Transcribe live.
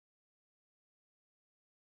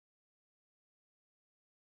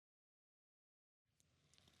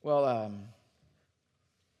Well,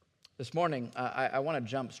 this morning, I want to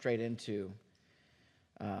jump straight into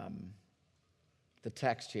the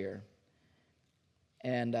text here.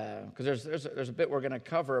 And because there's a bit we're going to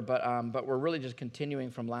cover, but we're really just continuing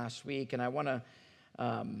from last week. And I want to,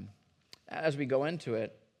 as we go into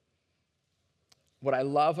it, what I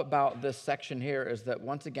love about this section here is that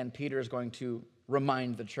once again, Peter is going to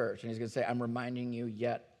remind the church. And he's going to say, I'm reminding you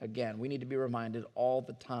yet again. We need to be reminded all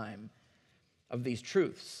the time of these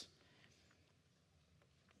truths.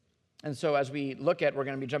 And so as we look at, we're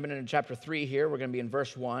going to be jumping into chapter 3 here. We're going to be in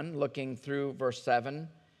verse 1, looking through verse 7.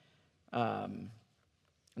 And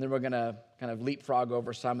then we're going to kind of leapfrog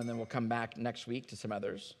over some, and then we'll come back next week to some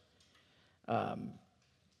others.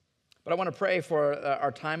 But I want to pray for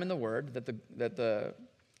our time in the Word, that the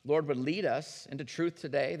Lord would lead us into truth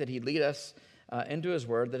today, that He'd lead us into His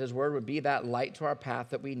Word, that His Word would be that light to our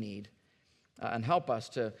path that we need, and help us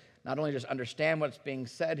to not only just understand what's being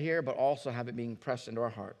said here, but also have it being pressed into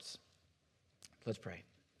our hearts. Let's pray.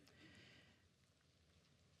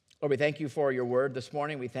 Lord, we thank you for your word this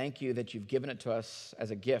morning. We thank you that you've given it to us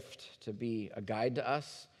as a gift to be a guide to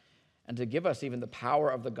us and to give us even the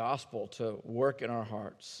power of the gospel to work in our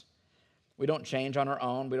hearts. We don't change on our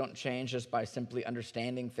own. We don't change just by simply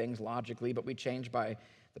understanding things logically, but we change by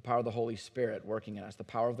the power of the Holy Spirit working in us, the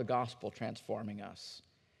power of the gospel transforming us.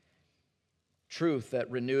 Truth that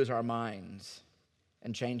renews our minds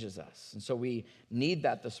and changes us. And so we need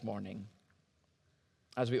that this morning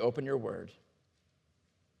as we open your word.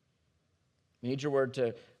 We need your word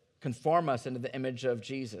to conform us into the image of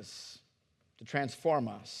Jesus, to transform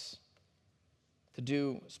us, to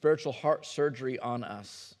do spiritual heart surgery on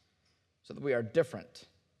us so that we are different.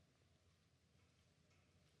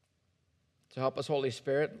 So help us, Holy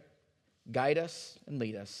Spirit, guide us and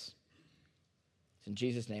lead us. It's in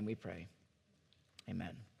Jesus' name we pray.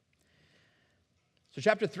 Amen. So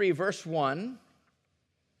chapter 3, verse 1,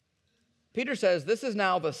 Peter says, this is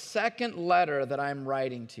now the second letter that I'm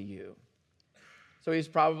writing to you. So he's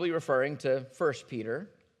probably referring to 1 Peter.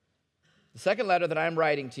 The second letter that I'm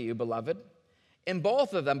writing to you, beloved. In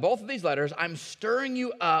both of these letters, I'm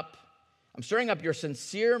stirring up your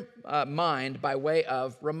sincere mind by way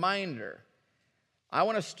of reminder. I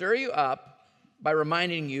want to stir you up by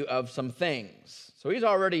reminding you of some things. So he's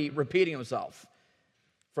already repeating himself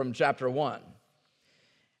from chapter 1.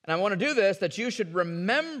 And I want to do this, that you should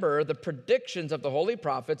remember the predictions of the holy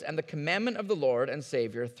prophets and the commandment of the Lord and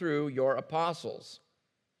Savior through your apostles.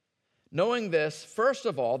 Knowing this, first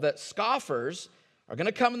of all, that scoffers are going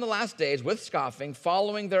to come in the last days with scoffing,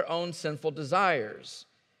 following their own sinful desires.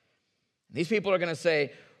 And these people are going to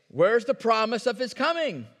say, where's the promise of his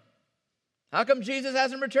coming? How come Jesus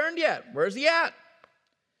hasn't returned yet? Where's he at?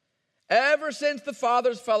 Ever since the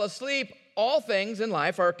fathers fell asleep, all things in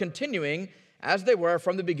life are continuing as they were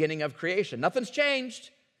from the beginning of creation. Nothing's changed.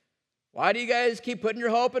 Why do you guys keep putting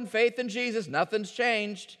your hope and faith in Jesus? Nothing's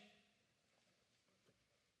changed.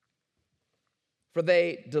 For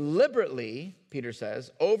they deliberately, Peter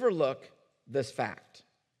says, overlook this fact,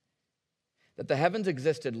 that the heavens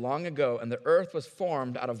existed long ago and the earth was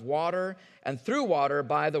formed out of water and through water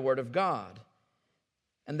by the word of God,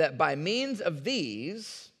 and that by means of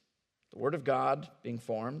these, the word of God being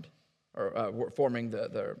formed, or forming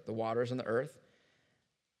the waters and the earth.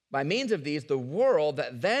 By means of these, the world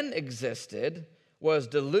that then existed was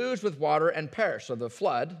deluged with water and perished. So the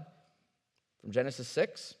flood from Genesis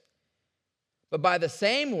 6. But by the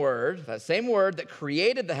same word, that same word that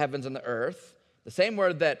created the heavens and the earth, the same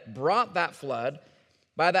word that brought that flood,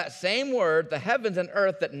 by that same word, the heavens and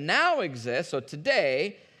earth that now exist, so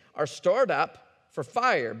today, are stored up for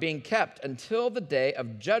fire, being kept until the day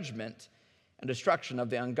of judgment and destruction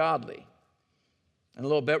of the ungodly. In a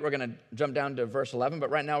little bit, we're going to jump down to verse 11,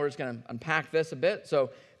 but right now we're just going to unpack this a bit.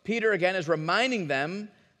 So Peter, again, is reminding them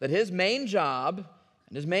that his main job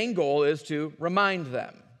and his main goal is to remind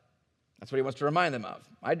them. That's what he wants to remind them of.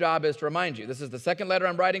 My job is to remind you. This is the second letter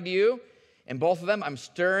I'm writing to you. In both of them, I'm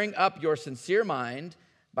stirring up your sincere mind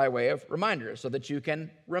by way of reminders so that you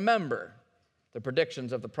can remember the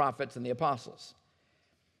predictions of the prophets and the apostles.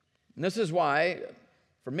 And this is why,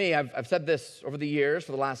 for me, I've said this over the years,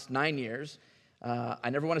 for the last 9 years, I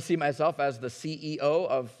never want to see myself as the CEO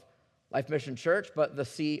of Life Mission Church, but the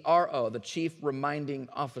CRO, the Chief Reminding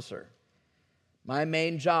Officer. My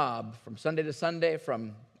main job from Sunday to Sunday,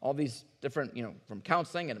 from all these different, from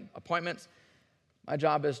counseling and appointments, my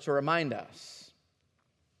job is to remind us.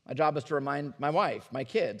 My job is to remind my wife, my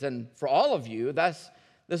kids, and for all of you, this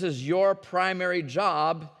is your primary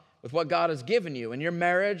job with what God has given you in your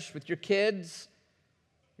marriage, with your kids,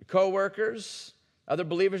 your coworkers, other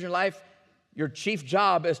believers in your life. your chief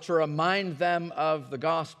job is to remind them of the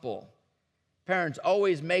gospel. Parents,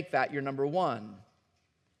 always make that your number one.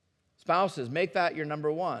 Spouses, make that your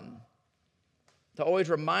number one. To always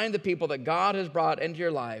remind the people that God has brought into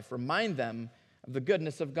your life, remind them of the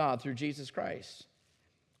goodness of God through Jesus Christ.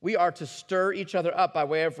 We are to stir each other up by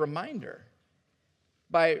way of reminder,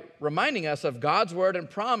 by reminding us of God's word and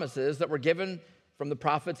promises that were given from the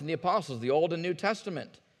prophets and the apostles, the Old and New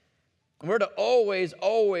Testament. And we're to always,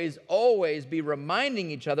 always, always be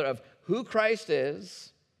reminding each other of who Christ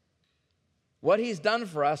is, what he's done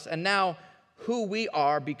for us, and now who we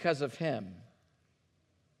are because of him.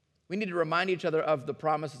 We need to remind each other of the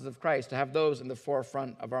promises of Christ, to have those in the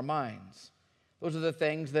forefront of our minds. Those are the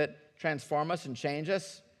things that transform us and change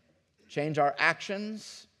us, change our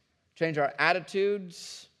actions, change our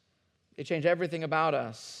attitudes. They change everything about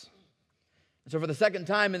us. And so for the second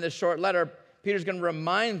time in this short letter, Peter's going to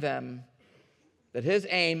remind them that his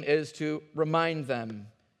aim is to remind them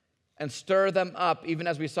and stir them up, even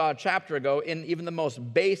as we saw a chapter ago, in even the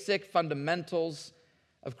most basic fundamentals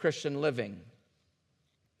of Christian living.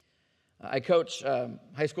 I coach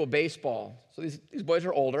high school baseball. So these boys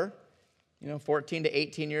are older, 14 to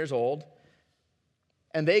 18 years old.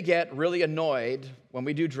 And they get really annoyed when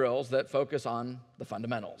we do drills that focus on the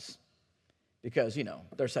fundamentals. Because,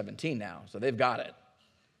 they're 17 now, so they've got it.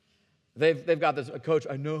 They've got this, coach,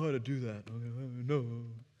 I know how to do that. No.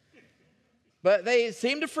 But they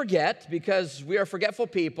seem to forget, because we are forgetful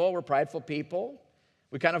people, we're prideful people.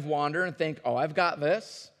 We kind of wander and think, I've got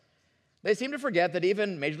this. They seem to forget that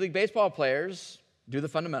even Major League Baseball players do the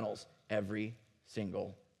fundamentals every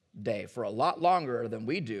single day for a lot longer than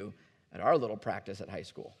we do at our little practice at high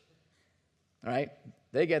school. All right?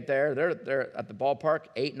 They get there, they're at the ballpark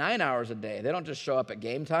 8-9 hours a day. They don't just show up at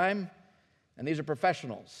game time, and these are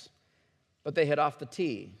professionals. But they hit off the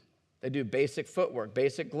tee. They do basic footwork,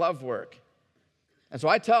 basic glove work. And so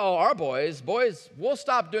I tell our boys, we'll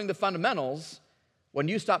stop doing the fundamentals when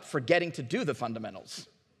you stop forgetting to do the fundamentals.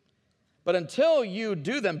 But until you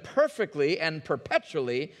do them perfectly and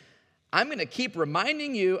perpetually, I'm going to keep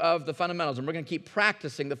reminding you of the fundamentals, and we're going to keep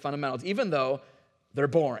practicing the fundamentals, even though they're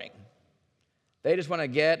boring. They just want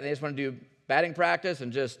to do batting practice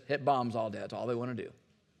and just hit bombs all day. That's all they want to do.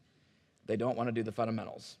 They don't want to do the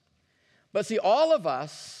fundamentals. But see, all of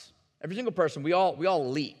us, every single person, we all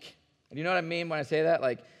leak. And you know what I mean when I say that?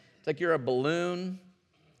 It's like you're a balloon,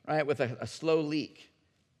 right, with a slow leak.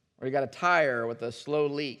 Or you got a tire with a slow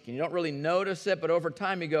leak, and you don't really notice it, but over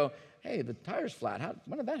time you go, hey, the tire's flat.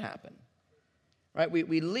 When did that happen? Right?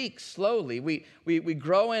 We leak slowly. We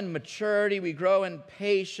grow in maturity. We grow in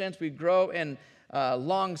patience. We grow in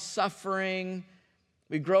long suffering.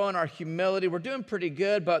 We grow in our humility. We're doing pretty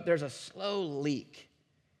good, but there's a slow leak.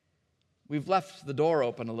 We've left the door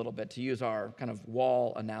open a little bit, to use our kind of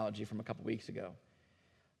wall analogy from a couple weeks ago.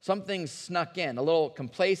 Something snuck in, a little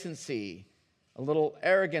complacency, a little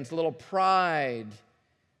arrogance, a little pride,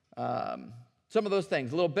 some of those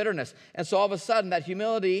things, a little bitterness. And so all of a sudden, that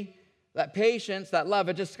humility, that patience, that love,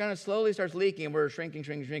 it just kind of slowly starts leaking, and we're shrinking.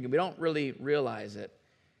 We don't really realize it,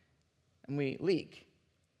 and we leak.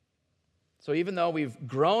 So even though we've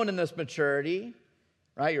grown in this maturity,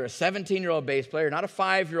 right? You're a 17-year-old bass player, not a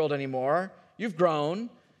 5-year-old anymore. You've grown,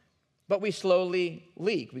 but we slowly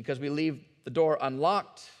leak because we leave the door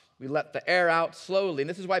unlocked. We let the air out slowly. And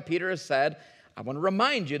this is why Peter has said, I want to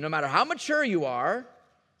remind you, no matter how mature you are,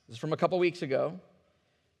 this is from a couple weeks ago,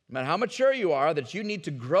 no matter how mature you are, that you need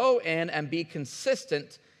to grow in and be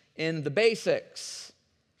consistent in the basics,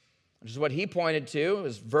 which is what he pointed to,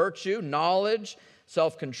 is virtue, knowledge,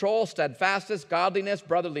 self-control, steadfastness, godliness,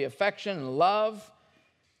 brotherly affection, and love.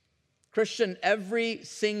 Christian, every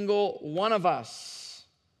single one of us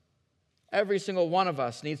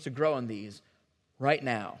needs to grow in these right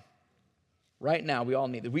now. Right now, we all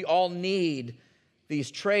need it. We all need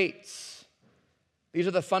these traits. These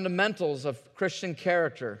are the fundamentals of Christian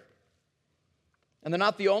character. And they're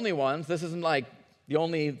not the only ones. This isn't like the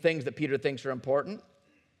only things that Peter thinks are important.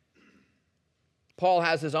 Paul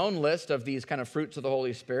has his own list of these kind of fruits of the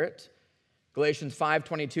Holy Spirit. Galatians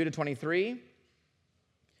 5:22-23.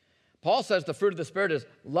 Paul says the fruit of the Spirit is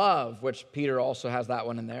love, which Peter also has that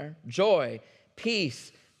one in there. Joy,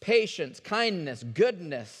 peace, patience, kindness,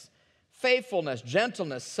 goodness, faithfulness,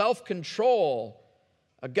 gentleness, self-control.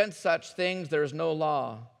 Against such things there is no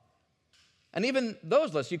law. And even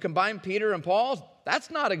those lists, you combine Peter and Paul's,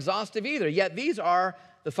 that's not exhaustive either. Yet these are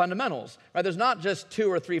the fundamentals, right? There's not just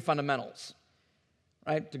 2 or 3 fundamentals,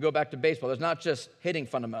 right? To go back to baseball, there's not just hitting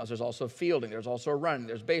fundamentals. There's also fielding. There's also running.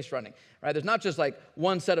 There's base running, right? There's not just like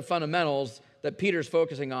one set of fundamentals that Peter's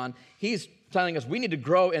focusing on. He's telling us we need to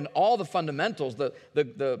grow in all the fundamentals,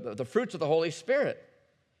 the fruits of the Holy Spirit.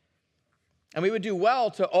 And we would do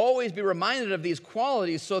well to always be reminded of these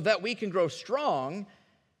qualities so that we can grow strong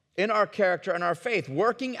in our character and our faith,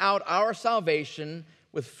 working out our salvation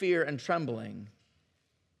with fear and trembling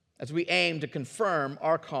as we aim to confirm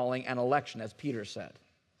our calling and election, as Peter said.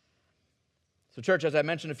 So, church, as I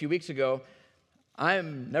mentioned a few weeks ago,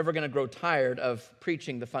 I'm never going to grow tired of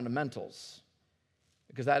preaching the fundamentals,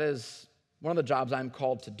 because that is one of the jobs I'm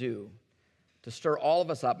called to do, to stir all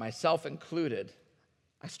of us up, myself included.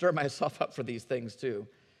 I stir myself up for these things too.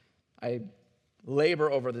 I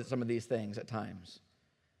labor over some of these things at times.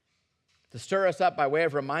 To stir us up by way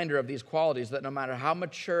of reminder of these qualities, that no matter how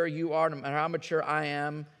mature you are, no matter how mature I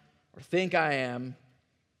am or think I am,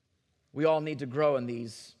 we all need to grow in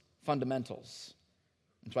these fundamentals.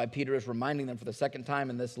 That's why Peter is reminding them for the second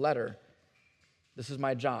time in this letter, this is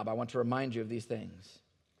my job. I want to remind you of these things.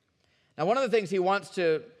 Now, one of the things he wants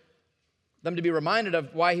them to be reminded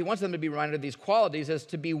of, why he wants them to be reminded of these qualities, is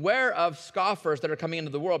to beware of scoffers that are coming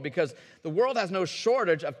into the world, because the world has no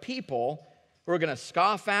shortage of people who are going to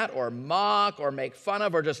scoff at or mock or make fun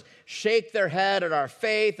of or just shake their head at our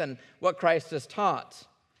faith and what Christ has taught.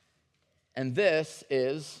 And this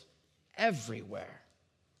is everywhere.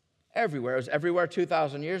 Everywhere. It was everywhere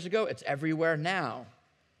 2,000 years ago. It's everywhere now.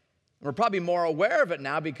 And we're probably more aware of it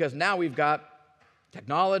now because now we've got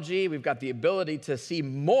technology, we've got the ability to see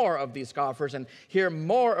more of these scoffers and hear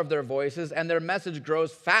more of their voices, and their message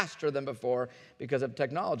grows faster than before because of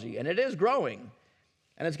technology. And it is growing,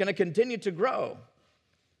 and it's going to continue to grow.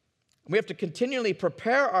 We have to continually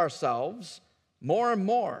prepare ourselves more and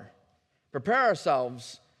more. Prepare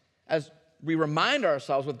ourselves as we remind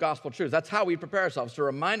ourselves with gospel truths. That's how we prepare ourselves, to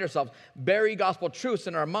remind ourselves, bury gospel truths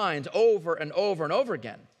in our minds over and over and over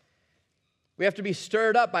again. We have to be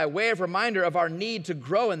stirred up by way of reminder of our need to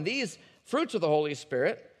grow in these fruits of the Holy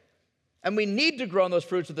Spirit. And we need to grow in those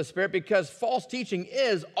fruits of the Spirit because false teaching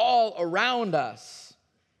is all around us.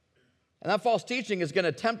 And that false teaching is going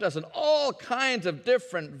to tempt us in all kinds of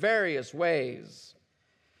different, various ways.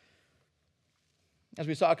 As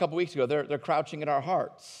we saw a couple weeks ago, they're crouching at our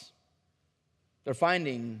hearts. They're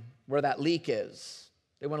finding where that leak is.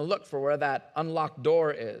 They want to look for where that unlocked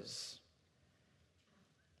door is.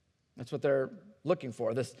 That's what they're looking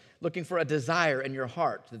for. Looking for a desire in your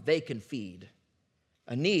heart that they can feed,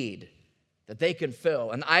 a need that they can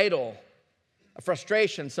fill, an idol, a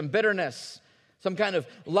frustration, some bitterness, some kind of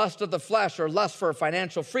lust of the flesh or lust for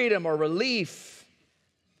financial freedom or relief,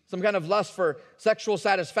 some kind of lust for sexual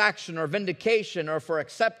satisfaction or vindication or for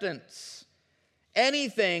acceptance.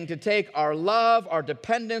 Anything to take our love, our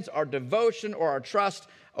dependence, our devotion, or our trust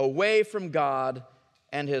away from God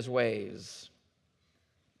and His ways.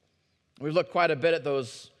 We've looked quite a bit at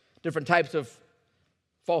those different types of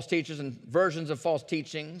false teachers and versions of false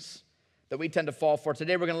teachings that we tend to fall for.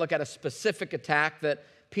 Today we're going to look at a specific attack that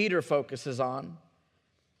Peter focuses on.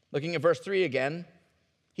 Looking at verse 3 again,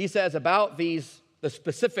 he says about the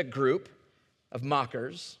specific group of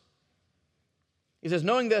mockers, he says,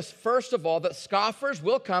 knowing this, first of all, that scoffers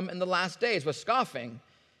will come in the last days with scoffing,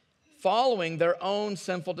 following their own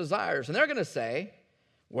sinful desires. And they're going to say,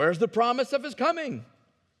 where's the promise of His coming?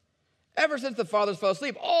 Ever since the fathers fell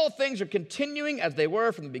asleep, all things are continuing as they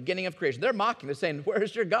were from the beginning of creation. They're mocking. They're saying,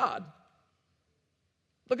 where's your God?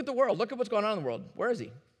 Look at the world. Look at what's going on in the world. Where is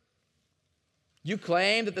He? You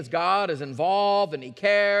claim that this God is involved and He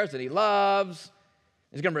cares and He loves.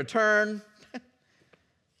 He's going to return.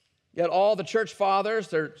 Yet all the church fathers,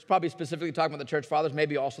 they're probably specifically talking about the church fathers,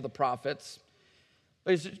 maybe also the prophets.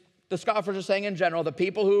 But the scoffers are saying in general, the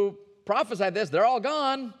people who prophesied this, they're all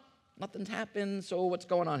gone. Nothing's happened, so what's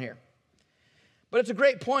going on here? But it's a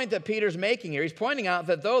great point that Peter's making here. He's pointing out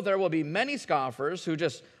that though there will be many scoffers who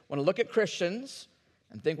just want to look at Christians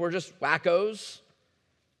and think we're just wackos,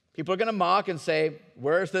 people are going to mock and say,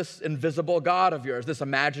 where's this invisible God of yours, this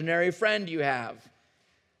imaginary friend you have?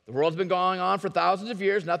 The world's been going on for thousands of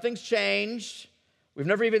years. Nothing's changed. We've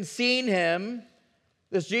never even seen Him.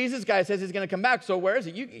 This Jesus guy says He's going to come back, so where is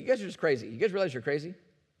He? You guys are just crazy. You guys realize you're crazy?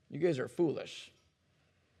 You guys are foolish.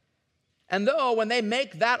 And though when they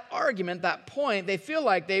make that argument, that point, they feel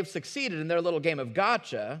like they've succeeded in their little game of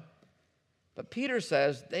gotcha, but Peter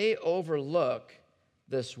says they overlook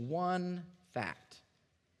this one fact.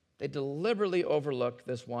 They deliberately overlook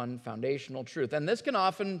this one foundational truth. And this can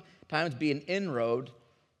oftentimes be an inroad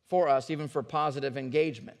for us, even for positive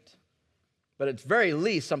engagement. But it's very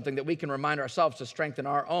least something that we can remind ourselves to strengthen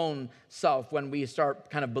our own self when we start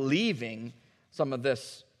kind of believing some of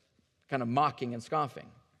this kind of mocking and scoffing.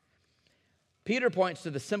 Peter points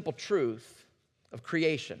to the simple truth of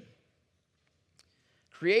creation.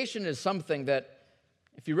 creation is something that,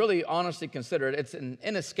 if you really honestly consider it, it's an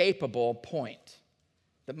inescapable point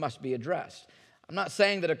that must be addressed. I'm not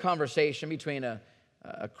saying that a conversation between a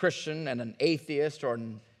Christian and an atheist or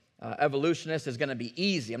an evolutionist is going to be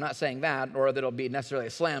easy. I'm not saying that, or that it'll be necessarily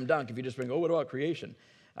a slam dunk if you just bring, oh, what about creation?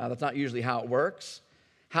 That's not usually how it works.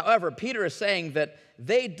 However, Peter is saying that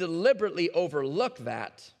they deliberately overlook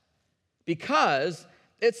that because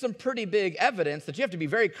it's some pretty big evidence that you have to be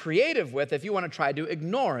very creative with if you want to try to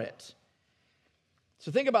ignore it.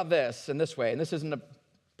 So think about this in this way, and this isn't a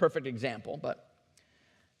perfect example, but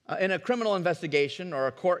in a criminal investigation or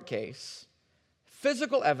a court case,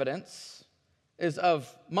 physical evidence is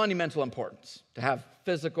of monumental importance, to have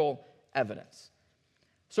physical evidence.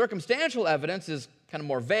 Circumstantial evidence is kind of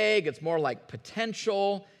more vague. It's more like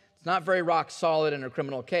potential. It's not very rock solid in a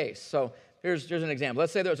criminal case. So here's an example.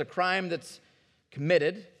 Let's say there's a crime that's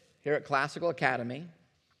committed here at Classical Academy.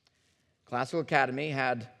 Classical Academy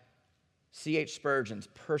had C.H. Spurgeon's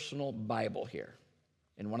personal Bible here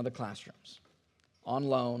in one of the classrooms on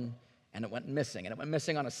loan, and it went missing. And it went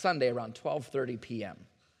missing on a Sunday around 12:30 p.m.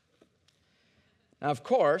 Now, of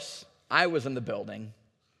course, I was in the building.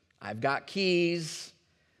 I've got keys.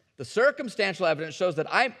 The circumstantial evidence shows that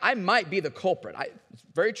I might be the culprit. It's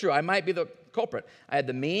very true. I might be the culprit. I had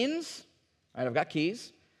the means. Right, I've got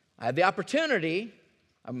keys. I had the opportunity.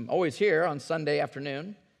 I'm always here on Sunday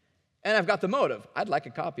afternoon. And I've got the motive. I'd like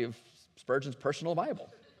a copy of Spurgeon's personal Bible.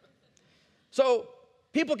 So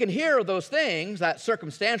people can hear those things, that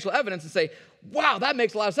circumstantial evidence, and say, wow, that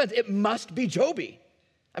makes a lot of sense. It must be Joby.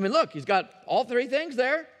 I mean, look, he's got all three things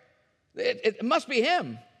there. It must be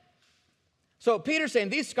him. So Peter's saying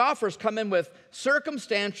these scoffers come in with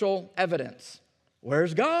circumstantial evidence.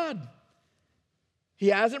 Where's God? He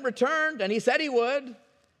hasn't returned, and he said he would.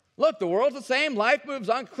 Look, the world's the same. Life moves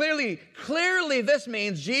on. Clearly this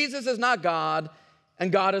means Jesus is not God,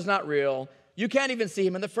 and God is not real. You can't even see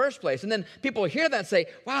him in the first place. And then people hear that and say,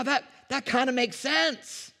 wow, that kind of makes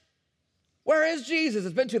sense. Where is Jesus?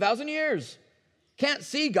 It's been 2,000 years. Can't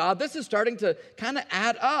see God. This is starting to kind of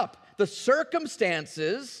add up. The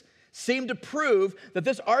circumstances seem to prove that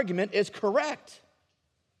this argument is correct.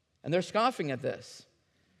 And they're scoffing at this.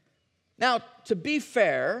 Now, to be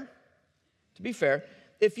fair,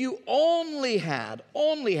 if you only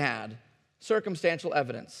had circumstantial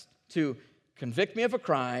evidence to convict me of a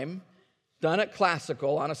crime done at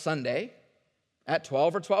Classical on a Sunday at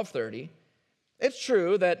 12 or 12:30, it's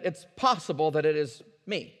true that it's possible that it is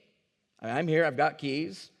me. I'm here, I've got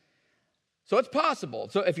keys. So it's possible.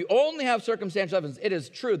 So if you only have circumstantial evidence, it is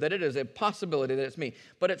true that it is a possibility that it's me.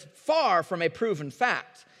 But it's far from a proven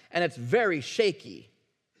fact, and it's very shaky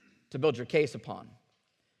to build your case upon.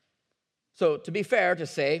 So to be fair to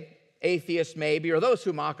say, atheists maybe, or those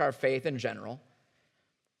who mock our faith in general,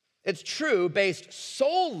 it's true based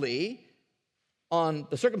solely on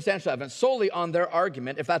the circumstantial evidence, solely on their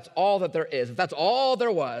argument, if that's all that there is, if that's all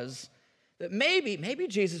there was, that maybe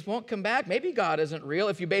Jesus won't come back, maybe God isn't real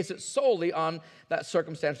if you base it solely on that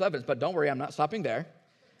circumstantial evidence. But don't worry, I'm not stopping there,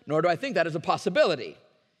 nor do I think that is a possibility,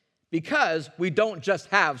 because we don't just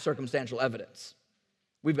have circumstantial evidence.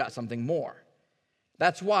 We've got something more.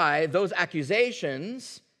 That's why those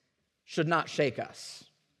accusations should not shake us.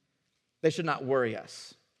 They should not worry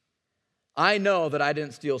us. I know that I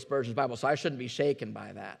didn't steal Spurgeon's Bible, so I shouldn't be shaken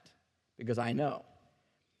by that, because I know.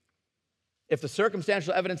 If the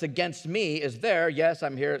circumstantial evidence against me is there, yes,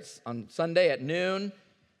 I'm here on Sunday at noon.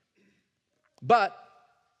 But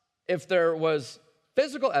if there was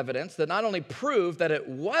physical evidence that not only proved that it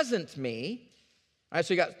wasn't me, all right,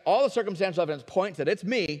 so you got all the circumstantial evidence points that it's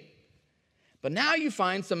me, but now you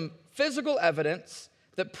find some physical evidence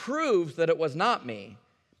that proves that it was not me.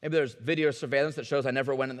 Maybe there's video surveillance that shows I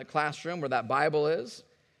never went in the classroom where that Bible is.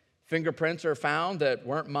 Fingerprints are found that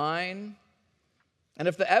weren't mine. And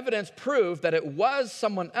if the evidence proved that it was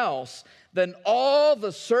someone else, then all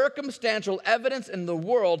the circumstantial evidence in the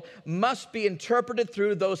world must be interpreted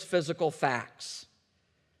through those physical facts.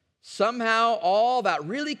 Somehow, all that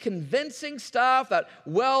really convincing stuff, that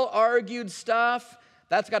well-argued stuff,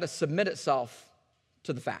 that's got to submit itself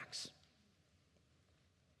to the facts.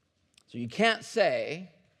 So you can't say,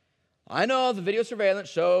 I know the video surveillance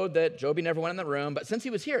showed that Joby never went in the room, but since he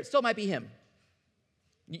was here, it still might be him.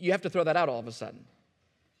 You have to throw that out all of a sudden.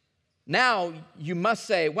 Now you must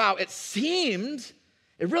say, wow, it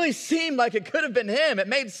really seemed like it could have been him. It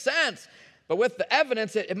made sense. But with the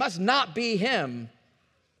evidence, it must not be him.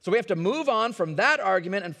 So we have to move on from that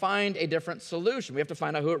argument and find a different solution. We have to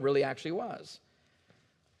find out who it really actually was.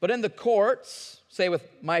 But in the courts, say with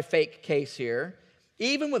my fake case here,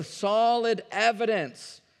 even with solid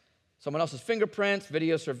evidence, someone else's fingerprints,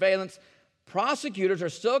 video surveillance, prosecutors are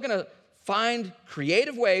still going to find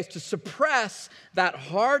creative ways to suppress that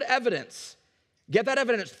hard evidence. Get that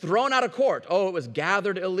evidence thrown out of court. Oh, it was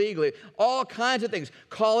gathered illegally. All kinds of things.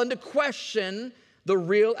 Call into question the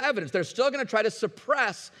real evidence. They're still going to try to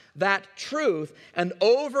suppress that truth and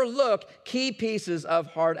overlook key pieces of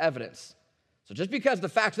hard evidence. So just because the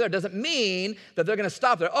fact's there doesn't mean that they're going to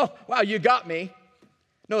stop there. Oh, wow, you got me.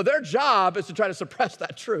 No, their job is to try to suppress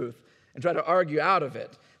that truth and try to argue out of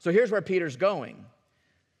it. So here's where Peter's going.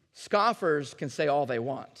 Scoffers can say all they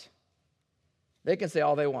want. They can say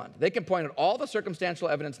all they want. They can point at all the circumstantial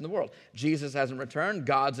evidence in the world. Jesus hasn't returned.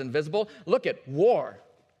 God's invisible. Look at war.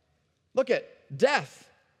 Look at death,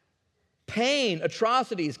 pain,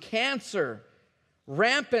 atrocities, cancer,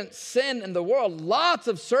 rampant sin in the world. Lots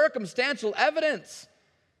of circumstantial evidence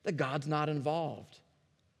that God's not involved.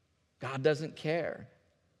 God doesn't care.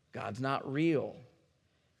 God's not real.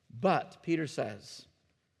 But, Peter says,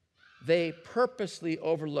 they purposely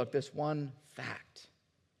overlook this one fact.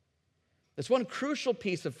 This one crucial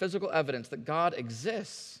piece of physical evidence that God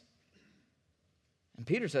exists. And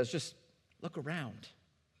Peter says, just look around.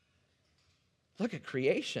 Look at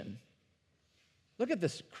creation. Look at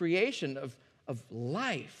this creation of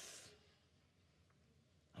life,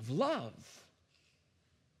 of love.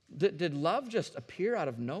 Did love just appear out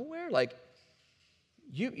of nowhere? Like,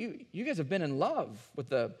 you guys have been in love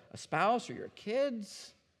with a spouse or your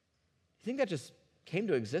kids. You think that just came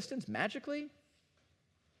to existence magically?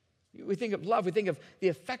 We think of love, we think of the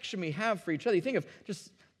affection we have for each other. You think of just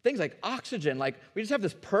things like oxygen, like we just have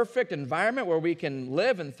this perfect environment where we can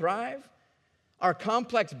live and thrive. Our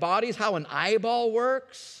complex bodies, how an eyeball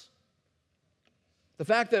works. The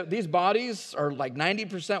fact that these bodies are like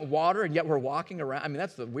 90% water and yet we're walking around. I mean,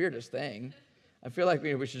 that's the weirdest thing. I feel like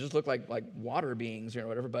we should just look like water beings or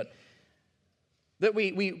whatever, but that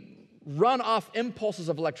we run off impulses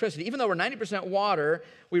of electricity. Even though we're 90% water,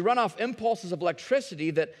 we run off impulses of electricity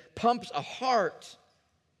that pumps a heart.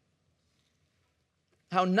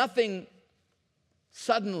 How nothing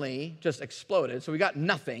suddenly just exploded. So we got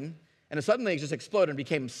nothing, and it suddenly just exploded and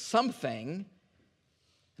became something.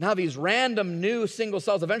 And how these random new single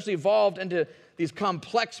cells eventually evolved into these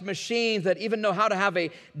complex machines that even know how to have a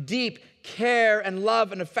deep care and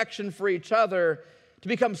love and affection for each other, to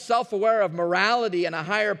become self-aware of morality and a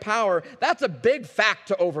higher power. That's a big fact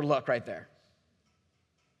to overlook right there.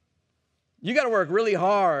 You got to work really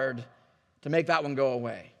hard to make that one go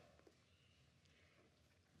away.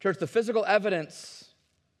 Church, the physical evidence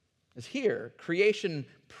is here. Creation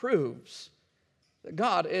proves that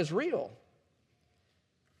God is real.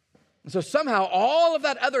 And so somehow all of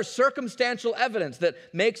that other circumstantial evidence that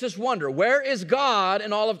makes us wonder, where is God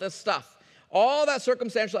in all of this stuff? All that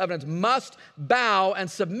circumstantial evidence must bow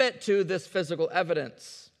and submit to this physical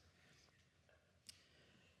evidence.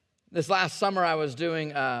 This last summer, I was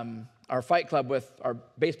doing our fight club with our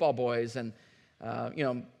baseball boys, and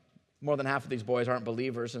more than half of these boys aren't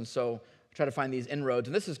believers, and so I try to find these inroads.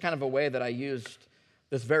 And this is kind of a way that I used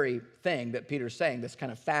this very thing that Peter's saying, this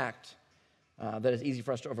kind of fact that is easy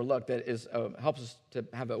for us to overlook, that is helps us to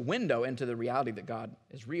have a window into the reality that God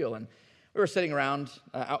is real. And we were sitting around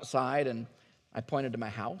outside, and I pointed to my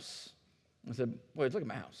house. I said, boys, look at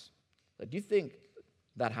my house. Like, do you think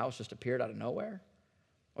that house just appeared out of nowhere?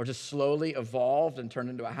 Or just slowly evolved and turned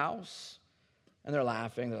into a house? And they're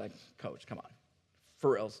laughing. They're like, Coach, come on.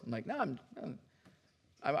 For reals. I'm like, no,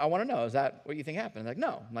 I want to know. Is that what you think happened? They're like,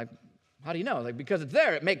 no. I'm like, how do you know? Like, because it's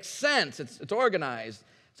there. It makes sense. It's organized.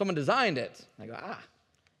 Someone designed it. I go, I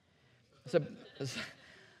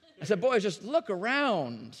said, boys, just look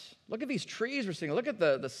around. Look at these trees we're seeing. Look at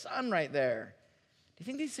the sun right there. Do you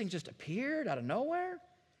think these things just appeared out of nowhere?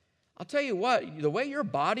 I'll tell you what, the way your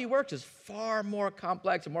body works is far more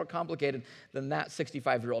complex and more complicated than that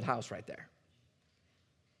 65-year-old house right there.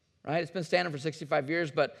 Right? It's been standing for 65 years,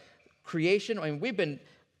 but creation, I mean, we've been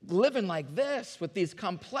living like this with these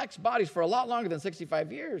complex bodies for a lot longer than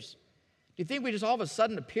 65 years. Do you think we just all of a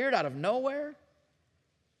sudden appeared out of nowhere?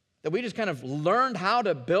 That we just kind of learned how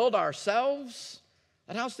to build ourselves?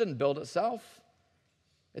 That house didn't build itself.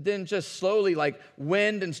 It didn't just slowly, like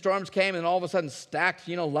wind and storms came and all of a sudden stacked,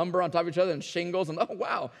 lumber on top of each other and shingles and, oh,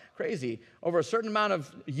 wow, crazy. Over a certain amount of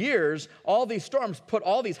years, all these storms put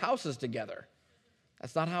all these houses together.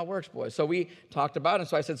 That's not how it works, boys. So we talked about it, and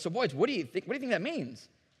so I said, so boys, what do you think that means?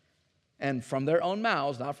 And from their own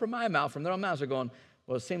mouths, not from my mouth, from their own mouths, they're going,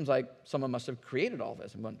 well, it seems like someone must have created all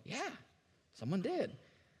this. I'm going, yeah, someone did.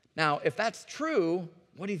 Now, if that's true,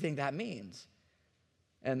 what do you think that means?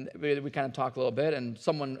 And we kind of talked a little bit, and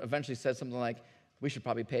someone eventually said something like, we should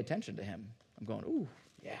probably pay attention to him. I'm going, ooh,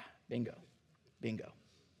 yeah, bingo.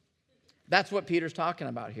 That's what Peter's talking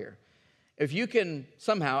about here. If you can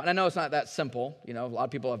somehow, and I know it's not that simple, a lot of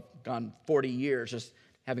people have gone 40 years just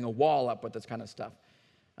having a wall up with this kind of stuff.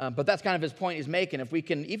 But that's kind of his point he's making. If we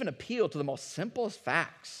can even appeal to the most simplest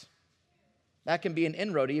facts, that can be an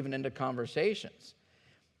inroad even into conversations.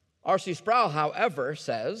 R.C. Sproul, however,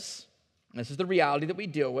 says, and this is the reality that we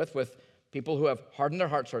deal with people who have hardened their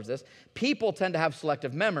hearts towards this, people tend to have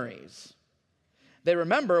selective memories. They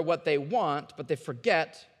remember what they want, but they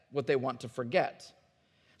forget what they want to forget.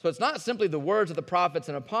 So it's not simply the words of the prophets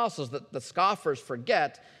and apostles that the scoffers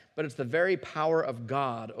forget, but it's the very power of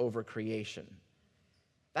God over creation.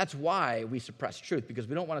 That's why we suppress truth, because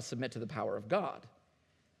we don't want to submit to the power of God.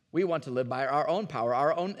 We want to live by our own power,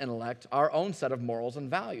 our own intellect, our own set of morals and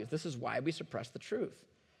values. This is why we suppress the truth.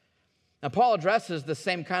 Now, Paul addresses the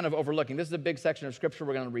same kind of overlooking. This is a big section of Scripture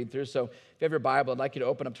we're going to read through. So if you have your Bible, I'd like you to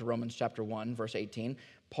open up to Romans chapter 1, verse 18.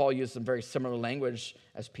 Paul used some very similar language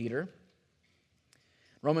as Peter.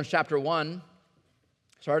 Romans chapter 1,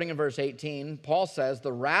 starting in verse 18, Paul says,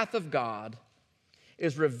 "The wrath of God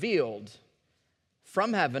is revealed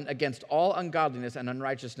from heaven against all ungodliness and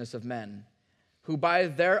unrighteousness of men, who by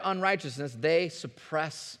their unrighteousness they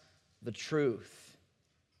suppress the truth."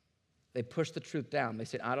 They push the truth down. They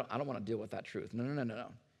say, I don't want to deal with that truth. No.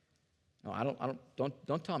 No,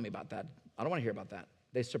 don't tell me about that. I don't want to hear about that.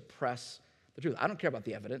 They suppress the truth. I don't care about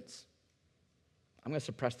the evidence. I'm going to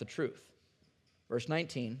suppress the truth. Verse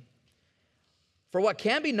 19, "For what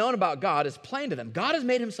can be known about God is plain to them." God has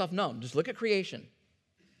made himself known. Just look at creation.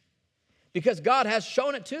 "Because God has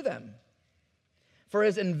shown it to them. For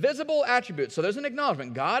his invisible attributes." So there's an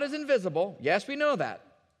acknowledgement. God is invisible. Yes, we know that.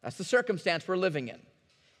 That's the circumstance we're living in.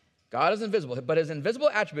 God is invisible, but his invisible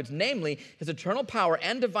attributes, namely his eternal power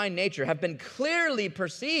and divine nature, have been clearly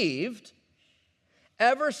perceived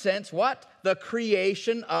ever since what? The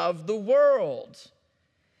creation of the world,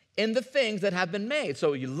 in the things that have been made.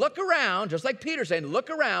 So you look around, just like Peter saying, look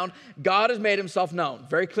around, God has made himself known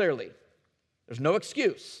very clearly. There's no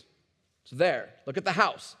excuse. It's there. Look at the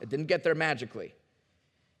house. It didn't get there magically.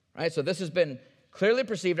 Right? So this has been clearly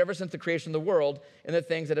perceived ever since the creation of the world in the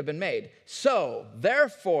things that have been made. So,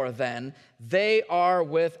 therefore, then, they are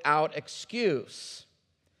without excuse.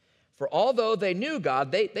 For although they knew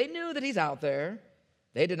God, they knew that he's out there,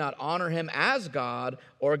 they did not honor him as God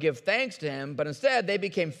or give thanks to him, but instead they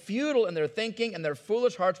became futile in their thinking, and their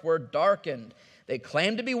foolish hearts were darkened. They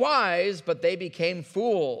claimed to be wise, but they became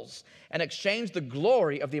fools, and exchanged the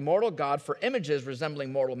glory of the immortal God for images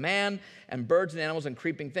resembling mortal man and birds and animals and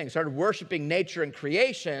creeping things. Started worshiping nature and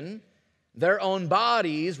creation, their own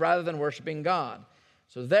bodies, rather than worshiping God.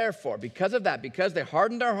 So therefore, because of that, because they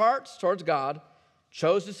hardened their hearts towards God,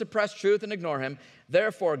 chose to suppress truth and ignore him,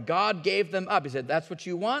 therefore God gave them up. He said, "That's what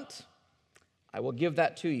you want? I will give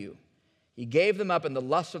that to you." He gave them up in the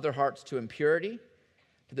lust of their hearts to impurity,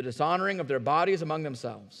 to the dishonoring of their bodies among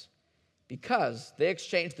themselves, because they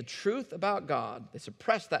exchanged the truth about God. They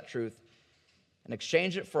suppressed that truth and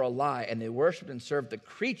exchanged it for a lie, and they worshiped and served the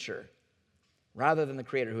creature rather than the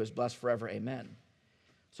Creator, who is blessed forever. Amen.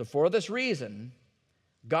 So for this reason,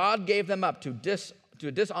 God gave them up to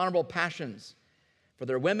dishonorable passions. For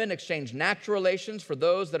their women exchanged natural relations for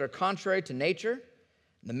those that are contrary to nature.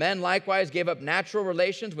 The men likewise gave up natural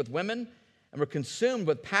relations with women and were consumed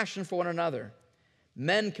with passion for one another,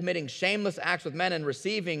 men committing shameless acts with men and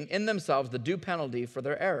receiving in themselves the due penalty for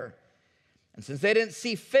their error. And since they didn't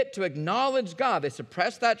see fit to acknowledge God, they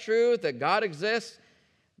suppressed that truth that God exists.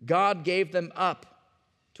 God gave them up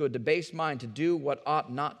to a debased mind to do what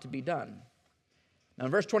ought not to be done. Now,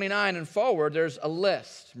 in verse 29 and forward, there's a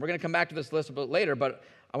list. We're going to come back to this list a bit later, but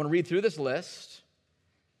I want to read through this list.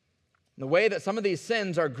 And the way that some of these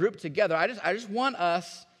sins are grouped together, I just want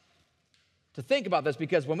us to think about this,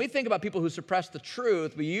 because when we think about people who suppress the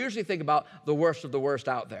truth, we usually think about the worst of the worst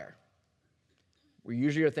out there. We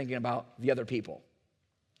usually are thinking about the other people,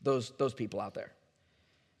 those people out there.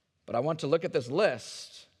 But I want to look at this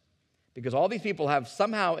list because all these people have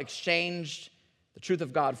somehow exchanged the truth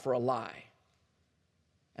of God for a lie.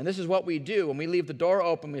 And this is what we do when we leave the door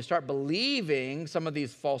open, we start believing some of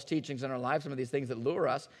these false teachings in our lives, some of these things that lure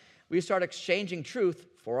us. We start exchanging truth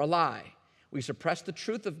for a lie. We suppress the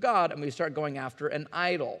truth of God and we start going after an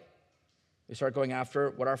idol. We start going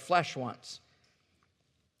after what our flesh wants.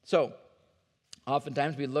 So,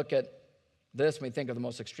 oftentimes we look at this and we think of the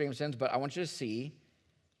most extreme sins, but I want you to see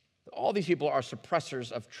that all these people are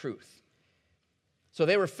suppressors of truth. So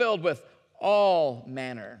they were filled with all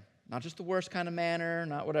manner, not just the worst kind of manner,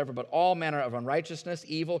 not whatever, but all manner of unrighteousness,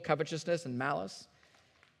 evil, covetousness, and malice.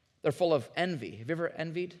 They're full of envy. Have you ever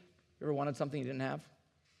envied? You ever wanted something you didn't have?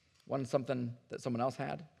 Wanted something that someone else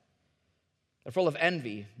had? They're full of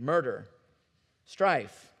envy, murder,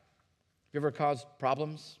 strife, you ever caused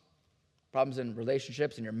problems? Problems in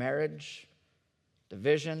relationships, in your marriage,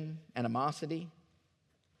 division, animosity,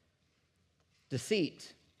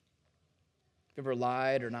 deceit. Have you ever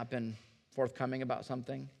lied or not been forthcoming about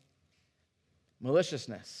something?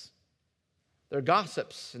 Maliciousness. They're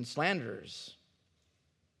gossips and slanderers.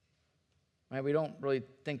 Right? We don't really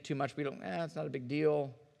think too much. It's not a big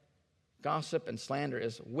deal. Gossip and slander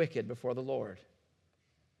is wicked before the Lord.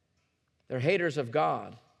 They're haters of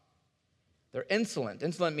God. They're insolent.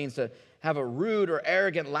 Insolent means to have a rude or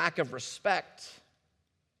arrogant lack of respect.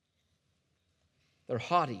 They're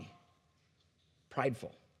haughty,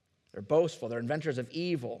 prideful. They're boastful. They're inventors of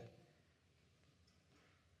evil.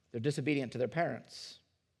 They're disobedient to their parents.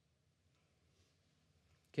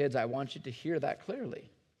 Kids, I want you to hear that clearly.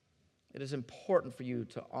 It is important for you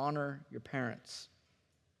to honor your parents,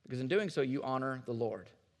 because in doing so, you honor the Lord.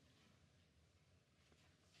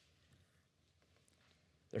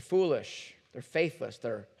 They're foolish. They're faithless.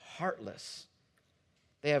 They're heartless.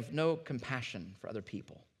 They have no compassion for other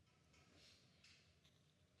people.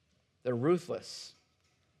 They're ruthless.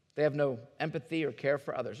 They have no empathy or care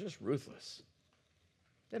for others. They're just ruthless.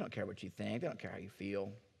 They don't care what you think. They don't care how you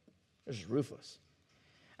feel. They're just ruthless.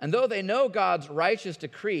 And though they know God's righteous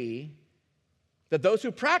decree that those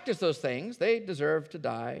who practice those things, they deserve to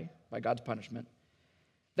die by God's punishment,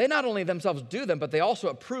 they not only themselves do them, but they also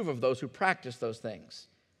approve of those who practice those things.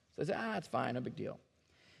 So they say, it's fine, no big deal.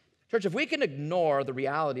 Church, if we can ignore the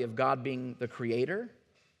reality of God being the creator,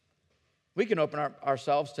 we can open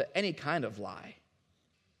ourselves to any kind of lie.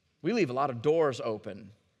 We leave a lot of doors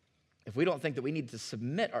open if we don't think that we need to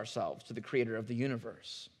submit ourselves to the creator of the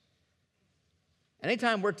universe.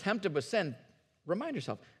 Anytime we're tempted with sin, remind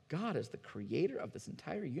yourself, God is the creator of this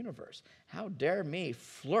entire universe. How dare me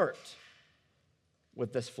flirt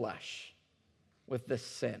with this flesh, with this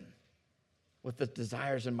sin, with the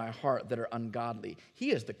desires in my heart that are ungodly.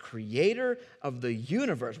 He is the creator of the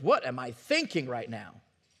universe. What am I thinking right now?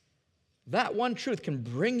 That one truth can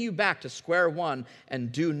bring you back to square one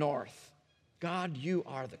and due north. God, you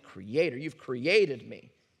are the creator. You've created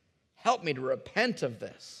me. Help me to repent of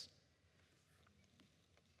this.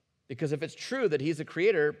 Because if it's true that he's the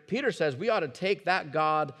creator, Peter says we ought to take that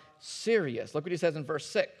God serious. Look what he says in verse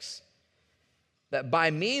 6. That by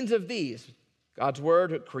means of these, God's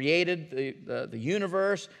word created the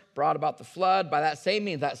universe, brought about the flood. By that same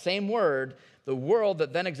means, that same word, the world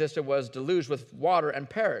that then existed was deluged with water and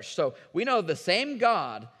perished. So we know the same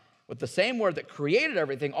God, with the same word that created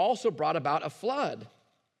everything, also brought about a flood.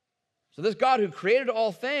 So this God who created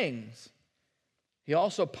all things, he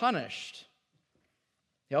also punished.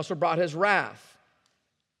 He also brought his wrath,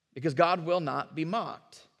 because God will not be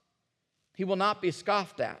mocked. He will not be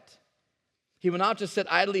scoffed at. He will not just sit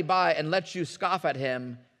idly by and let you scoff at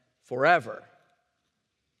him forever.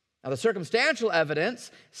 Now, the circumstantial evidence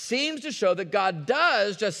seems to show that God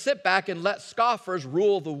does just sit back and let scoffers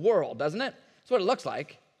rule the world, doesn't it? That's what it looks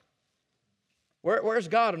like. Where's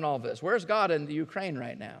God in all this? Where's God in the Ukraine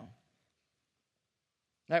right now?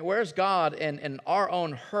 Right, where's God in our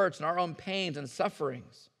own hurts and our own pains and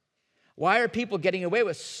sufferings? Why are people getting away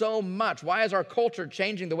with so much? Why is our culture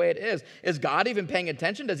changing the way it is? Is God even paying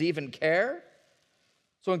attention? Does he even care?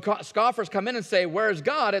 So when scoffers come in and say, where's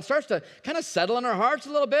God? It starts to kind of settle in our hearts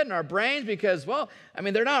a little bit, in our brains, because,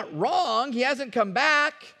 they're not wrong. He hasn't come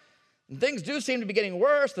back. And things do seem to be getting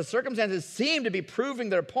worse. The circumstances seem to be proving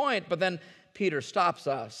their point, but then Peter stops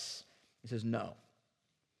us. He says, no.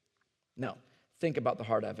 Think about the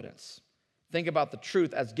hard evidence. Think about the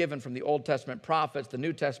truth as given from the Old Testament prophets, the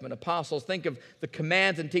New Testament apostles. Think of the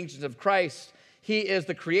commands and teachings of Christ. He is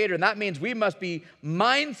the creator, and that means we must be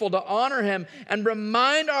mindful to honor him and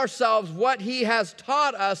remind ourselves what he has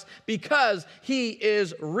taught us, because he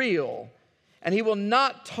is real, and he will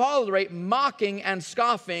not tolerate mocking and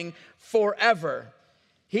scoffing forever.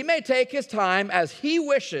 He may take his time as he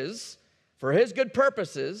wishes for his good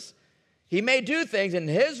purposes. He may do things in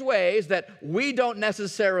his ways that we don't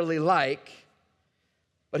necessarily like,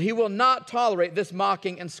 but he will not tolerate this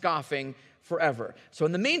mocking and scoffing forever. So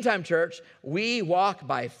in the meantime, church, we walk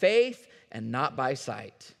by faith and not by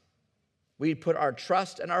sight. We put our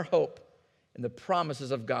trust and our hope in the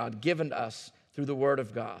promises of God given to us through the Word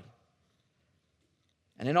of God.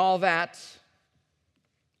 And in all that,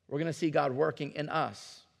 we're going to see God working in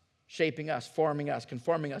us, shaping us, forming us,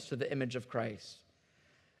 conforming us to the image of Christ.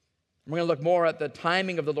 We're going to look more at the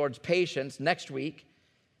timing of the Lord's patience next week.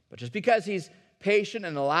 But just because he's patient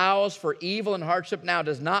and allows for evil and hardship now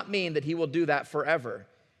does not mean that he will do that forever.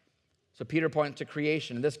 So Peter points to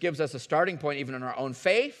creation. And this gives us a starting point even in our own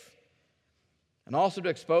faith, and also to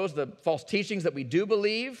expose the false teachings that we do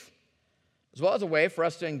believe, as well as a way for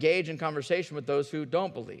us to engage in conversation with those who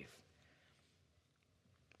don't believe.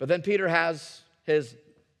 But then Peter has his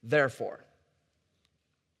therefore.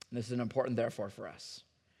 And this is an important therefore for us.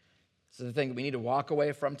 This is the thing that we need to walk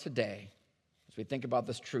away from today as we think about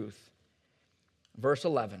this truth. Verse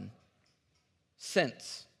 11,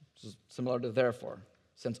 since, this is similar to therefore,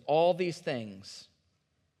 since all these things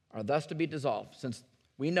are thus to be dissolved, since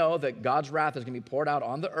we know that God's wrath is going to be poured out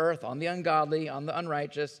on the earth, on the ungodly, on the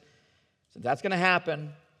unrighteous, since that's going to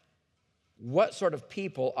happen, what sort of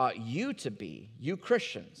people ought you to be, you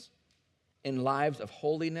Christians, in lives of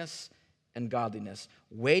holiness and godliness,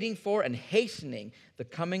 waiting for and hastening the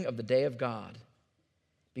coming of the day of God,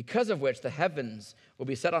 because of which the heavens will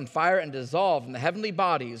be set on fire and dissolved, and the heavenly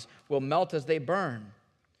bodies will melt as they burn.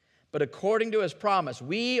 But according to his promise,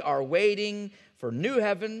 we are waiting for new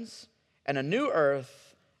heavens and a new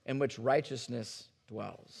earth in which righteousness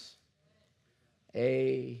dwells.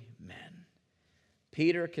 Amen.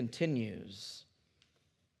 Peter continues,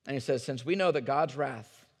 and he says, since we know that God's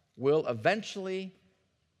wrath will eventually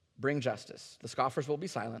bring justice, the scoffers will be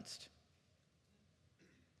silenced,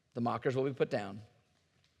 the mockers will be put down,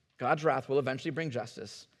 God's wrath will eventually bring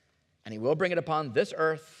justice, and he will bring it upon this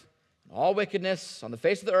earth. All wickedness on the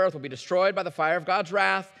face of the earth will be destroyed by the fire of God's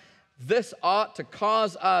wrath. This ought to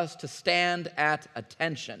cause us to stand at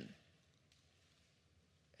attention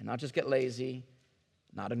and not just get lazy,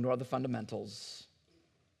 not ignore the fundamentals,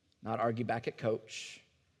 not argue back at coach,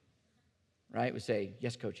 right? We say,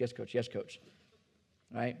 yes, coach, yes, coach, yes, coach,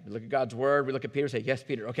 right? We look at God's word. We look at Peter, say, yes,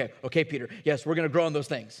 Peter, okay, Peter, yes, we're going to grow in those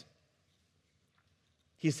things.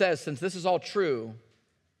 He says, since this is all true,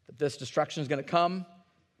 that this destruction is going to come,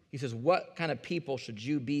 he says, what kind of people should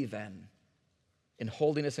you be then in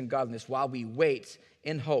holiness and godliness while we wait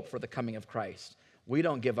in hope for the coming of Christ? We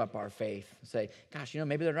don't give up our faith and say, gosh,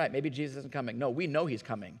 maybe they're right. Maybe Jesus isn't coming. No, we know he's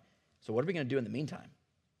coming. So what are we going to do in the meantime?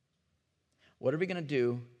 What are we going to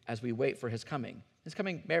do as we wait for his coming? His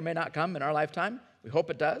coming may or may not come in our lifetime. We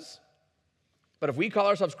hope it does. But if we call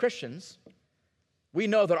ourselves Christians, we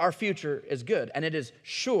know that our future is good and it is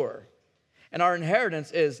sure. And our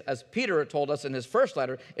inheritance is, as Peter told us in his first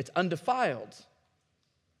letter, it's undefiled.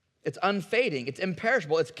 It's unfading. It's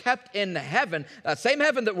imperishable. It's kept in heaven. That same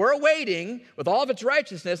heaven that we're awaiting with all of its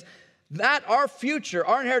righteousness, that our future,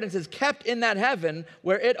 our inheritance is kept in that heaven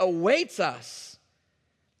where it awaits us.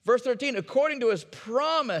 Verse 13, according to his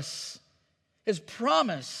promise,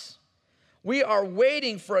 we are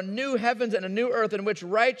waiting for a new heavens and a new earth in which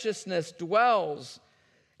righteousness dwells.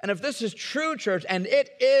 And if this is true, church, and it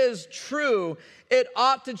is true, it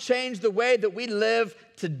ought to change the way that we live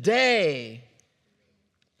today.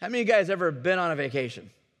 How many of you guys ever been on a vacation?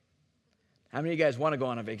 How many of you guys want to go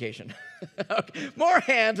on a vacation? Okay. More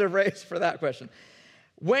hands are raised for that question.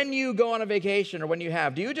 When you go on a vacation or when you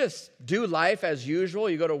have, do you just do life as usual?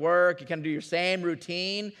 You go to work, you kind of do your same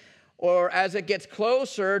routine? Or as it gets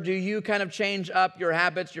closer, do you kind of change up your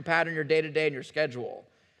habits, your pattern, your day-to-day, and your schedule?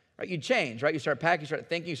 Right? You change, right? You start packing, you start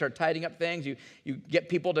thinking, you start tidying up things. You get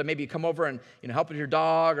people to maybe come over and help with your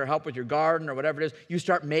dog or help with your garden or whatever it is. You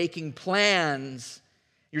start making plans.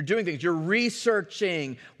 You're doing things. You're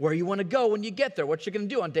researching where you want to go when you get there, what you're going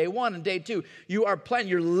to do on day one and day two. You are planning.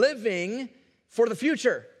 You're living for the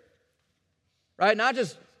future, right? Not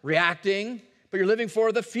just reacting, but you're living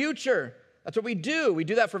for the future. That's what we do. We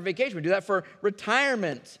do that for vacation. We do that for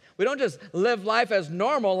retirement. We don't just live life as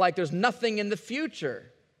normal like there's nothing in the future.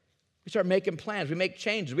 We start making plans. We make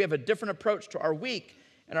changes. We have a different approach to our week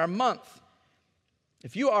and our month.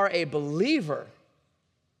 If you are a believer,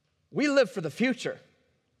 we live for the future.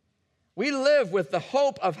 We live with the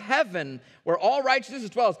hope of heaven where all righteousness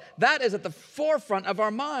dwells. That is at the forefront of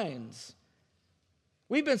our minds.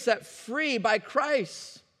 We've been set free by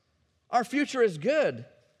Christ. Our future is good.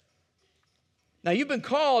 Now, you've been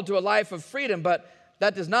called to a life of freedom, but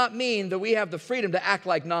that does not mean that we have the freedom to act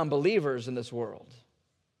like non-believers in this world.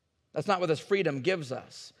 That's not what this freedom gives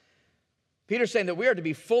us. Peter's saying that we are to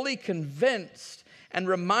be fully convinced and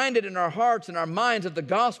reminded in our hearts and our minds of the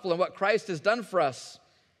gospel and what Christ has done for us,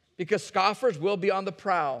 because scoffers will be on the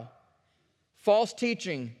prowl. False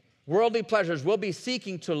teaching, worldly pleasures will be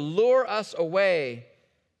seeking to lure us away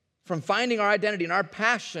from finding our identity and our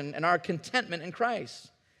passion and our contentment in Christ.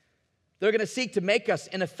 They're going to seek to make us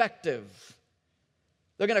ineffective.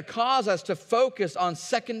 They're going to cause us to focus on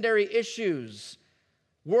secondary issues,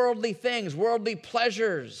 worldly things, worldly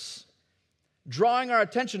pleasures, drawing our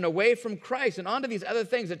attention away from Christ and onto these other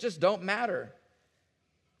things that just don't matter.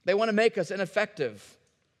 They want to make us ineffective,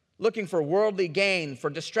 looking for worldly gain,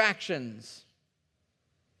 for distractions.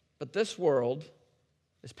 But this world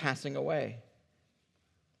is passing away.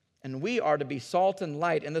 And we are to be salt and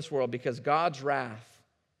light in this world because God's wrath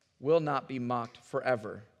will not be mocked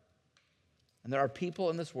forever. And there are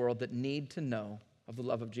people in this world that need to know of the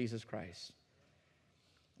love of Jesus Christ.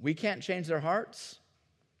 We can't change their hearts.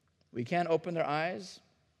 We can't open their eyes,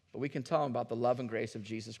 but we can tell them about the love and grace of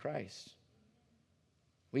Jesus Christ.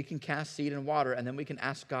 We can cast seed and water, and then we can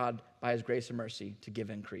ask God by his grace and mercy to give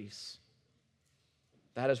increase.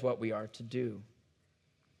 That is what we are to do.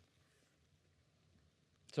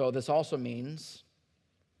 So this also means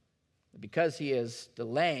that because he is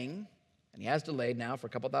delaying, and he has delayed now for a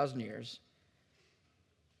couple thousand years,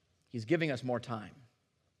 he's giving us more time.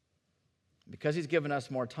 Because he's given us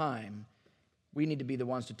more time, we need to be the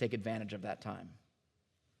ones to take advantage of that time.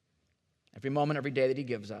 Every moment, every day that he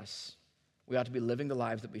gives us, we ought to be living the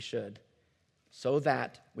lives that we should so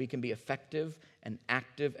that we can be effective and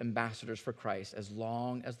active ambassadors for Christ as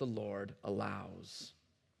long as the Lord allows.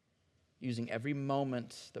 Using every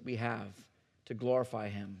moment that we have to glorify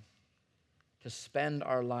him, to spend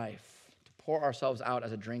our life, to pour ourselves out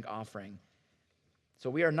as a drink offering. So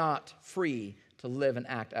we are not free to live and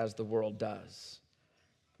act as the world does.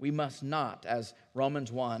 We must not, as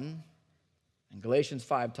Romans 1 and Galatians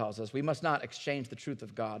 5 tells us, we must not exchange the truth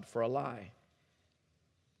of God for a lie.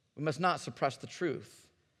 We must not suppress the truth,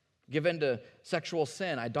 give in to sexual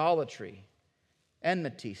sin, idolatry,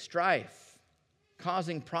 enmity, strife,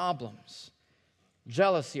 causing problems,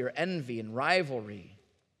 jealousy or envy and rivalry,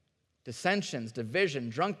 dissensions, division,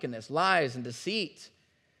 drunkenness, lies and deceit,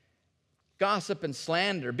 gossip and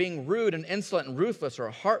slander, being rude and insolent and ruthless or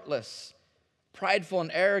heartless, prideful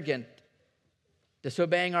and arrogant,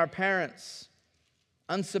 disobeying our parents,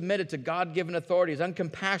 unsubmitted to God-given authorities,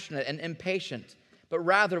 uncompassionate and impatient. But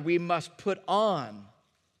rather we must put on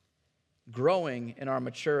growing in our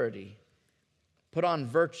maturity, put on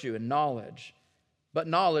virtue and knowledge, but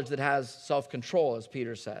knowledge that has self-control, as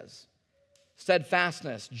Peter says,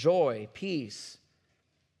 steadfastness, joy, peace.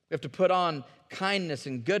 We have to put on kindness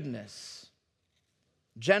and goodness,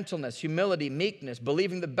 gentleness, humility, meekness,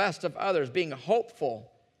 believing the best of others, being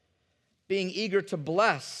hopeful, being eager to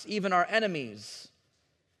bless even our enemies,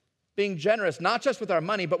 being generous, not just with our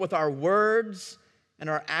money, but with our words and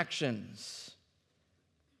our actions.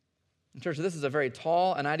 And church, this is a very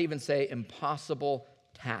tall, and I'd even say impossible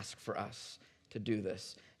task for us to do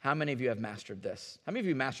this. How many of you have mastered this? How many of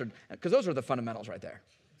you mastered, because those are the fundamentals right there.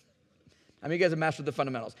 How many of you guys have mastered the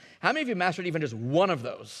fundamentals? How many of you mastered even just one of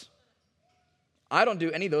those? I don't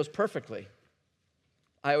do any of those perfectly.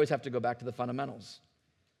 I always have to go back to the fundamentals.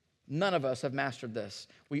 None of us have mastered this.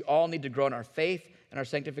 We all need to grow in our faith and our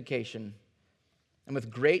sanctification. And with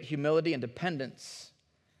great humility and dependence,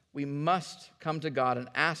 we must come to God and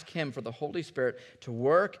ask him for the Holy Spirit to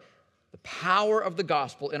work the power of the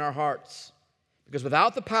gospel in our hearts. Because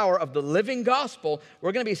without the power of the living gospel,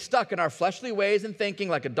 we're going to be stuck in our fleshly ways and thinking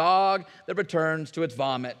like a dog that returns to its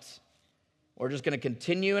vomit. We're just going to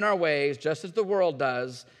continue in our ways just as the world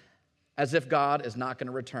does, as if God is not going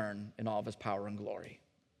to return in all of his power and glory.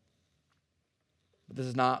 But this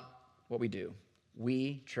is not what we do.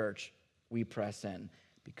 We, church, we press in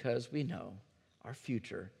because we know our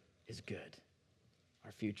future is good.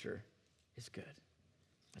 Our future is good.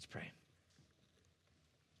 Let's pray.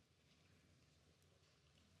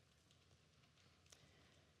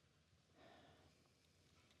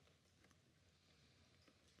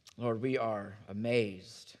 Lord, we are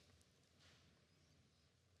amazed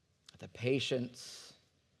at the patience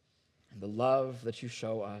and the love that you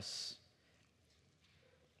show us.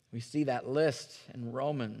 We see that list in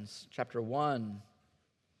Romans chapter 1,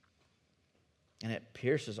 and it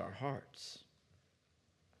pierces our hearts.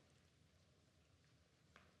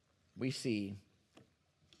 We see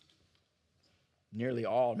nearly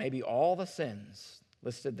all, maybe all the sins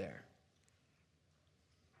listed there.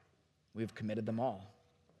 We've committed them all.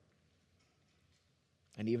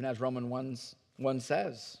 And even as Romans 1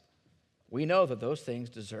 says, we know that those things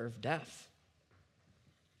deserve death.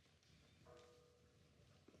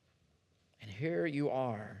 And here you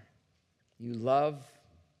are. You love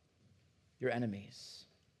your enemies.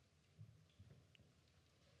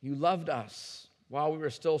 You loved us while we were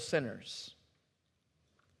still sinners.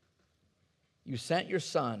 You sent your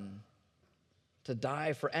Son to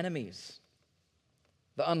die for enemies,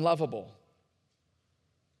 the unlovable,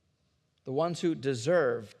 the ones who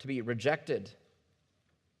deserve to be rejected,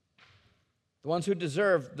 the ones who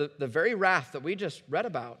deserve the very wrath that we just read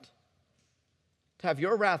about, to have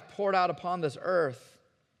your wrath poured out upon this earth.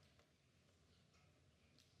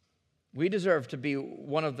 We deserve to be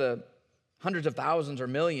one of the hundreds of thousands or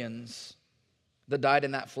millions that died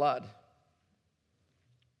in that flood.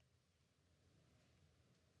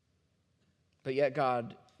 But yet,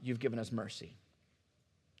 God, you've given us mercy.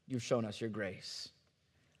 You've shown us your grace.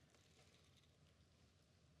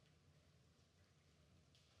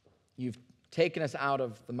 You've taken us out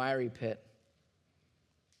of the miry pit,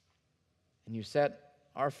 and you set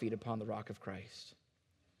our feet upon the rock of Christ.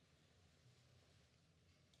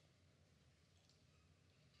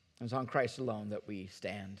 And it's on Christ alone that we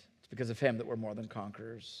stand. It's because of him that we're more than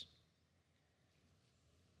conquerors.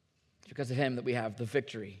 It's because of him that we have the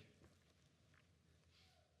victory.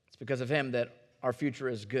 It's because of him that our future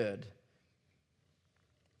is good.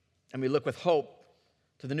 And we look with hope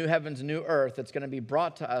to the new heavens and new earth that's going to be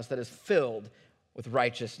brought to us that is filled with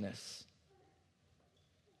righteousness.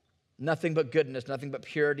 Nothing but goodness, nothing but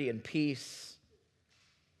purity and peace.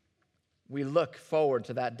 We look forward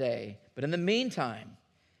to that day. But in the meantime,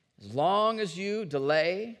 as long as you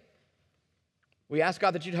delay, we ask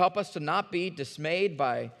God that you'd help us to not be dismayed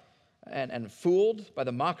by and fooled by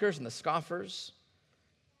the mockers and the scoffers.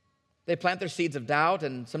 They plant their seeds of doubt,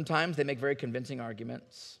 and sometimes they make very convincing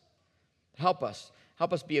arguments. Help us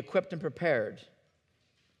be equipped and prepared to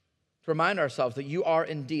remind ourselves that you are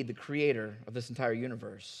indeed the creator of this entire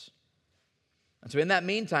universe. And so in that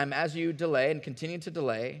meantime, as you delay and continue to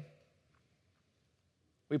delay,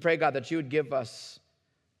 we pray, God, that you would give us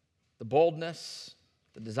the boldness,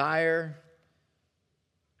 the desire,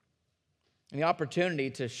 and the opportunity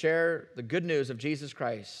to share the good news of Jesus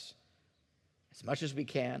Christ as much as we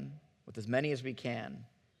can, with as many as we can,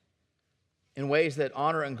 in ways that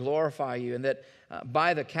honor and glorify you, and that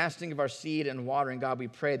by the casting of our seed and watering, God, we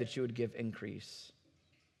pray that you would give increase.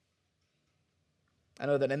 I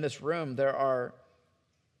know that in this room there are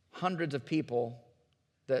hundreds of people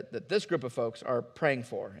that this group of folks are praying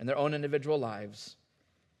for in their own individual lives.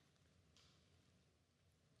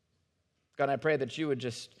 God, I pray that you would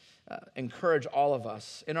just encourage all of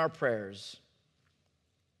us in our prayers,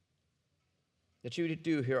 that you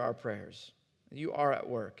do hear our prayers. You are at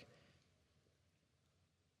work.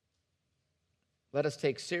 Let us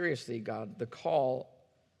take seriously, God, the call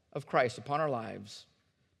of Christ upon our lives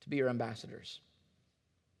to be your ambassadors.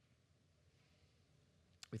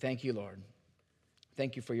 We thank you, Lord.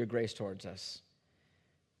 Thank you for your grace towards us.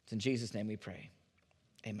 It's in Jesus' name we pray.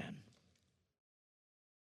 Amen.